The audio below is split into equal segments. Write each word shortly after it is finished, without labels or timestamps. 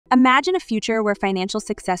Imagine a future where financial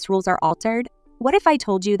success rules are altered. What if I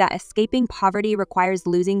told you that escaping poverty requires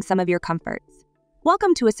losing some of your comforts?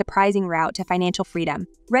 Welcome to a surprising route to financial freedom.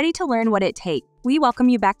 Ready to learn what it takes? We welcome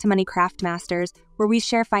you back to Money Craft Masters, where we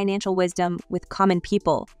share financial wisdom with common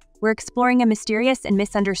people. We're exploring a mysterious and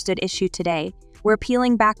misunderstood issue today. We're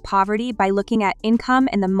peeling back poverty by looking at income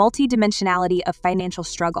and the multidimensionality of financial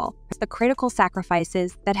struggle. The critical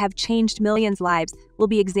sacrifices that have changed millions' lives will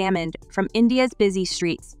be examined from India's busy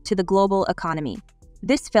streets to the global economy.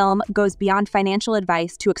 This film goes beyond financial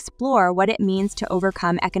advice to explore what it means to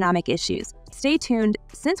overcome economic issues. Stay tuned,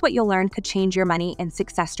 since what you'll learn could change your money and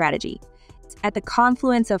success strategy. At the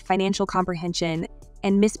confluence of financial comprehension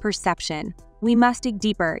and misperception, we must dig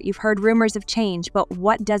deeper. You've heard rumors of change, but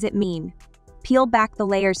what does it mean? Peel back the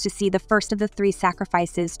layers to see the first of the 3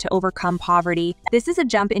 sacrifices to overcome poverty. This is a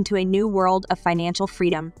jump into a new world of financial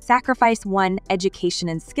freedom. Sacrifice 1: education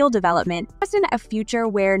and skill development. Imagine a future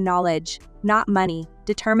where knowledge, not money,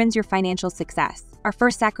 determines your financial success. Our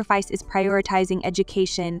first sacrifice is prioritizing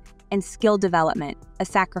education and skill development, a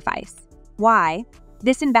sacrifice. Why?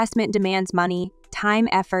 This investment demands money, time,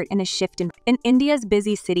 effort, and a shift in India's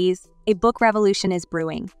busy cities. A book revolution is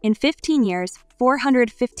brewing. In 15 years,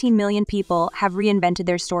 415 million people have reinvented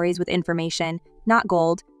their stories with information, not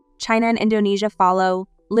gold. China and Indonesia follow,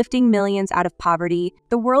 lifting millions out of poverty.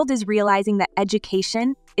 The world is realizing that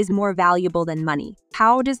education is more valuable than money.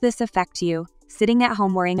 How does this affect you? Sitting at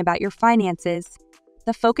home worrying about your finances?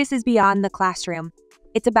 The focus is beyond the classroom.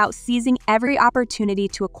 It's about seizing every opportunity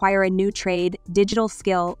to acquire a new trade, digital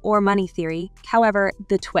skill, or money theory. However,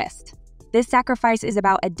 the twist. This sacrifice is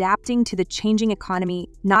about adapting to the changing economy,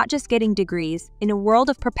 not just getting degrees. In a world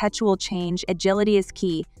of perpetual change, agility is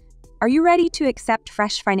key. Are you ready to accept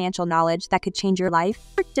fresh financial knowledge that could change your life?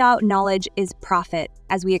 Doubt knowledge is profit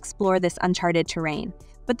as we explore this uncharted terrain.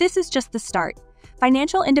 But this is just the start.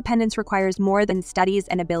 Financial independence requires more than studies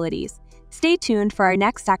and abilities. Stay tuned for our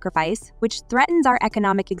next sacrifice, which threatens our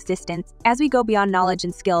economic existence. As we go beyond knowledge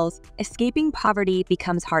and skills, escaping poverty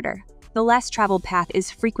becomes harder. The less traveled path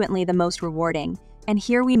is frequently the most rewarding, and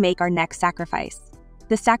here we make our next sacrifice.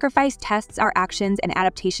 The sacrifice tests our actions and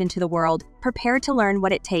adaptation to the world. Prepare to learn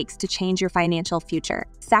what it takes to change your financial future.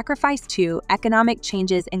 Sacrifice 2: economic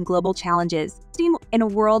changes and global challenges. In a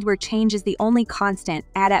world where change is the only constant,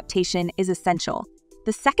 adaptation is essential.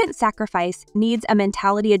 The second sacrifice needs a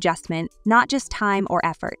mentality adjustment, not just time or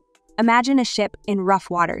effort. Imagine a ship in rough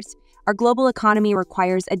waters. Our global economy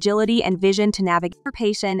requires agility and vision to navigate.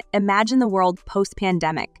 Imagine the world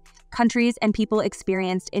post-pandemic. Countries and people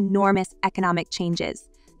experienced enormous economic changes.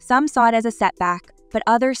 Some saw it as a setback, but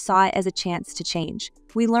others saw it as a chance to change.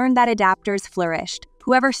 We learned that adapters flourished.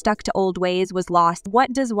 Whoever stuck to old ways was lost.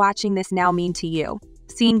 What does watching this now mean to you?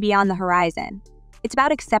 Seeing beyond the horizon. It's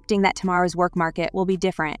about accepting that tomorrow's work market will be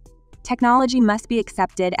different. Technology must be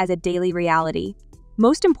accepted as a daily reality.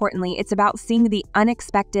 Most importantly, it's about seeing the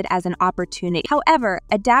unexpected as an opportunity. However,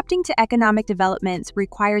 adapting to economic developments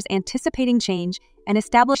requires anticipating change and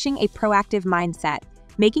establishing a proactive mindset.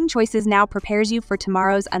 Making choices now prepares you for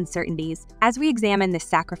tomorrow's uncertainties. As we examine this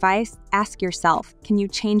sacrifice, ask yourself, can you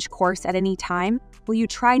change course at any time? Will you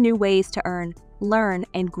try new ways to earn, learn,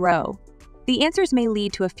 and grow? The answers may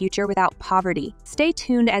lead to a future without poverty. Stay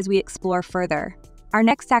tuned as we explore further. Our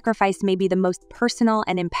next sacrifice may be the most personal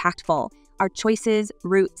and impactful. Our choices,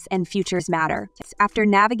 roots, and futures matter. After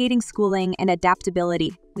navigating schooling and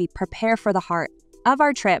adaptability, we prepare for the heart of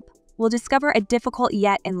our trip. We'll discover a difficult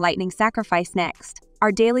yet enlightening sacrifice next.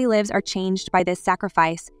 Our daily lives are changed by this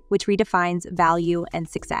sacrifice, which redefines value and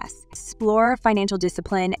success. Explore financial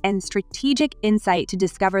discipline and strategic insight to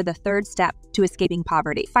discover the third step to escaping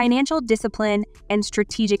poverty. Financial discipline and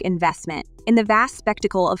strategic investment. In the vast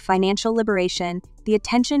spectacle of financial liberation, the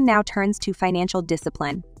attention now turns to financial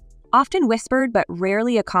discipline. Often whispered but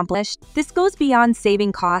rarely accomplished, this goes beyond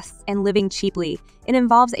saving costs and living cheaply. It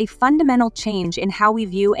involves a fundamental change in how we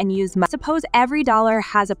view and use money. Suppose every dollar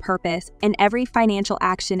has a purpose and every financial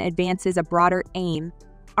action advances a broader aim.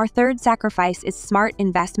 Our third sacrifice is smart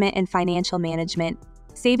investment and financial management.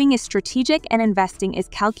 Saving is strategic and investing is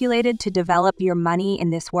calculated to develop your money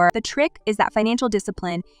in this world. The trick is that financial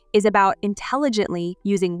discipline is about intelligently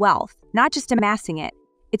using wealth, not just amassing it.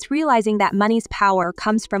 It's realizing that money's power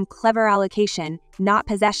comes from clever allocation, not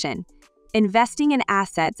possession. Investing in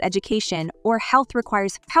assets, education, or health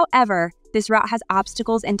requires. However, this route has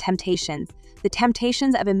obstacles and temptations. The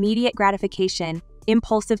temptations of immediate gratification,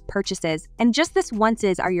 impulsive purchases, and just this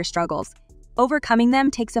onces are your struggles. Overcoming them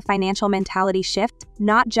takes a financial mentality shift,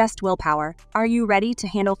 not just willpower. Are you ready to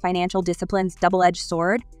handle financial discipline's double-edged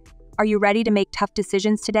sword? Are you ready to make tough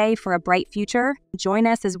decisions today for a bright future? Join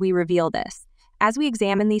us as we reveal this. As we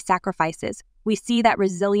examine these sacrifices, we see that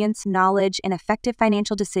resilience, knowledge, and effective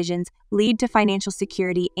financial decisions lead to financial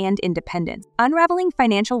security and independence. Unraveling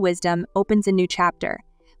financial wisdom opens a new chapter.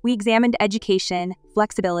 We examined education,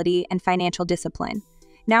 flexibility, and financial discipline.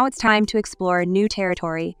 Now it's time to explore new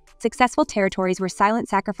territory, successful territories where silent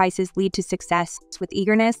sacrifices lead to success. With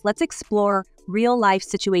eagerness, let's explore real-life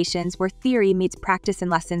situations where theory meets practice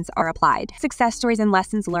and lessons are applied. Success stories and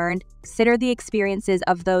lessons learned. Consider the experiences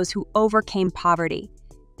of those who overcame poverty.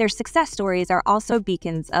 Their success stories are also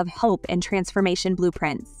beacons of hope and transformation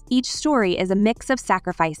blueprints. Each story is a mix of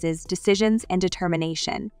sacrifices, decisions, and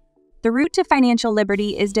determination. The route to financial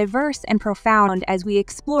liberty is diverse and profound as we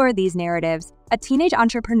explore these narratives. A teenage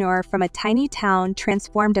entrepreneur from a tiny town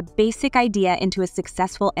transformed a basic idea into a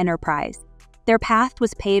successful enterprise. Their path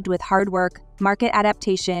was paved with hard work, market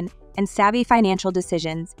adaptation, and savvy financial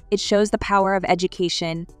decisions. It shows the power of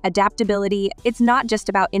education, adaptability. It's not just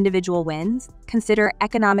about individual wins. Consider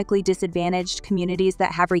economically disadvantaged communities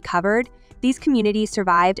that have recovered. These communities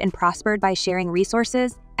survived and prospered by sharing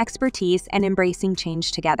resources, expertise, and embracing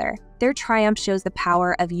change together. Their triumph shows the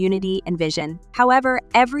power of unity and vision. However,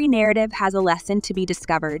 every narrative has a lesson to be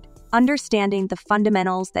discovered. Understanding the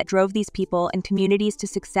fundamentals that drove these people and communities to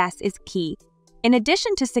success is key. In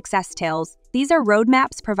addition to success tales, these are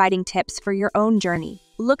roadmaps providing tips for your own journey.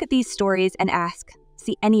 Look at these stories and ask,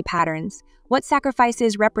 see any patterns? What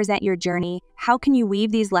sacrifices represent your journey? How can you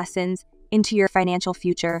weave these lessons into your financial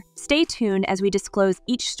future? Stay tuned as we disclose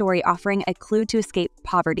each story offering a clue to escape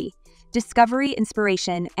poverty. Discovery,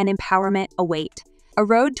 inspiration, and empowerment await. A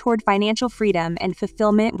road toward financial freedom and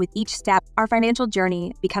fulfillment. With each step, our financial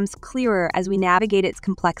journey becomes clearer as we navigate its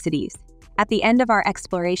complexities. At the end of our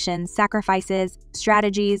exploration, sacrifices,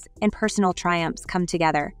 strategies, and personal triumphs come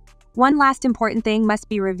together. One last important thing must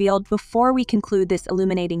be revealed before we conclude this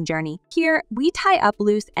illuminating journey. Here, we tie up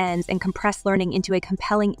loose ends and compress learning into a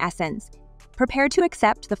compelling essence. Prepare to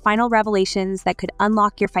accept the final revelations that could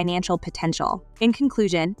unlock your financial potential. In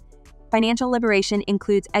conclusion, financial liberation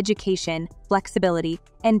includes education, flexibility,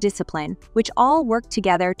 and discipline, which all work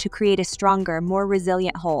together to create a stronger, more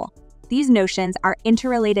resilient whole. These notions are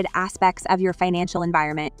interrelated aspects of your financial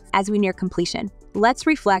environment. As we near completion, let's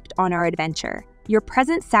reflect on our adventure. Your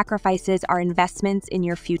present sacrifices are investments in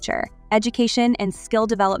your future. Education and skill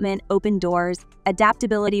development open doors,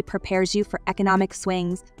 adaptability prepares you for economic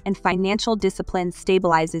swings, and financial discipline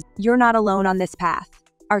stabilizes. You're not alone on this path.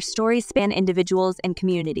 Our stories span individuals and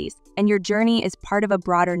communities, and your journey is part of a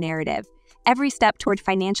broader narrative. Every step toward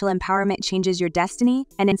financial empowerment changes your destiny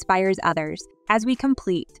and inspires others. As we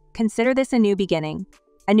complete, consider this a new beginning,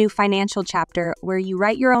 a new financial chapter where you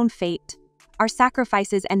write your own fate. Our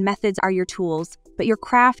sacrifices and methods are your tools, but your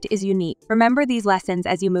craft is unique. Remember these lessons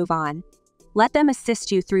as you move on. Let them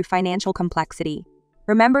assist you through financial complexity.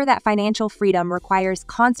 Remember that financial freedom requires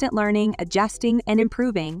constant learning, adjusting, and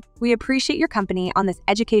improving. We appreciate your company on this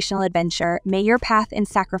educational adventure. May your path and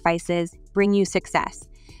sacrifices bring you success.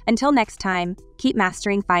 Until next time, keep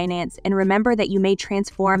mastering finance and remember that you may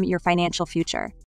transform your financial future.